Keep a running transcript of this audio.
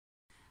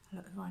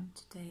Hello everyone,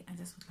 today I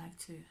just would like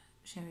to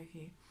share with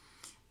you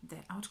the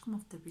outcome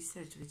of the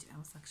research which I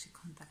was actually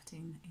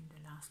conducting in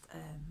the last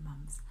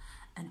months,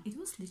 and it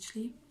was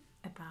literally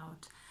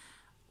about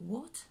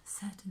what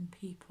certain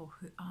people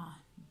who are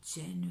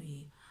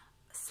genuinely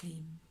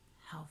slim,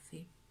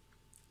 healthy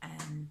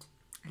and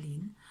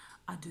lean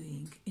are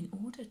doing in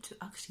order to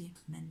actually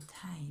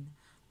maintain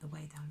the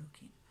way they're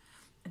looking.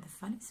 And the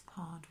funniest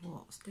part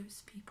was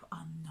those people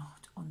are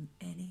not on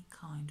any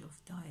kind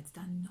of diet.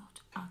 They're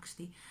not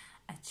actually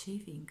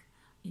achieving,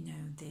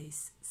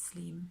 this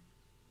slim,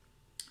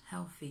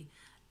 healthy,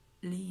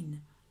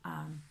 lean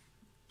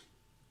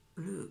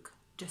look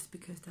just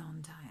because they're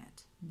on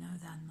diet. No,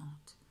 they're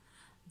not.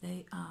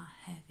 They are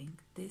having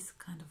this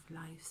kind of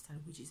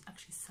lifestyle which is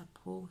actually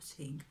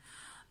supporting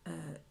a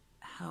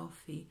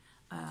healthy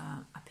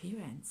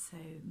appearance. So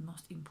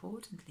most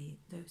importantly,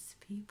 those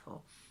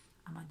people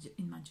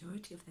in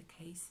majority of the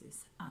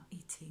cases are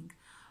eating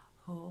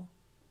whole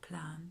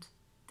plant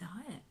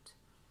diet.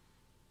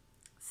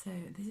 So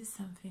this is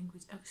something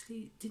which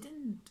actually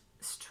didn't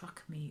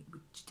struck me,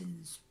 which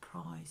didn't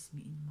surprise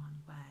me in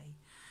one way,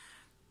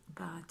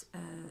 but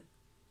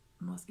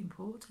most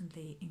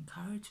importantly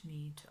encouraged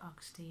me to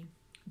actually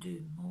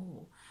do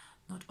more,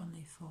 not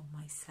only for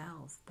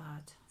myself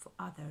but for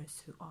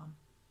others who are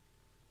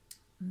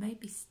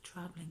maybe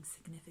struggling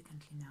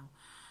significantly now,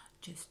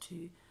 just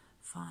to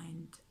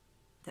find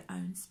their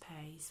own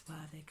space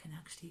where they can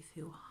actually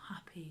feel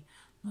happy,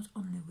 not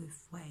only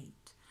with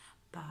weight,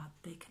 but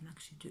they can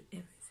actually do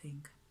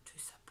everything to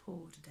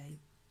support their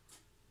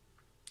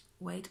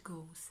weight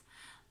goals,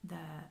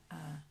 their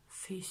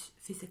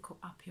physical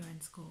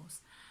appearance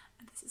goals.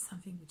 And this is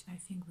something which I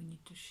think we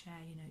need to share.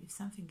 If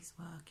something is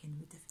working,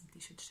 we definitely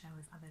should share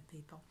with other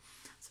people.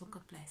 So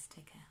God bless,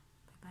 take care,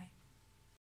 bye bye.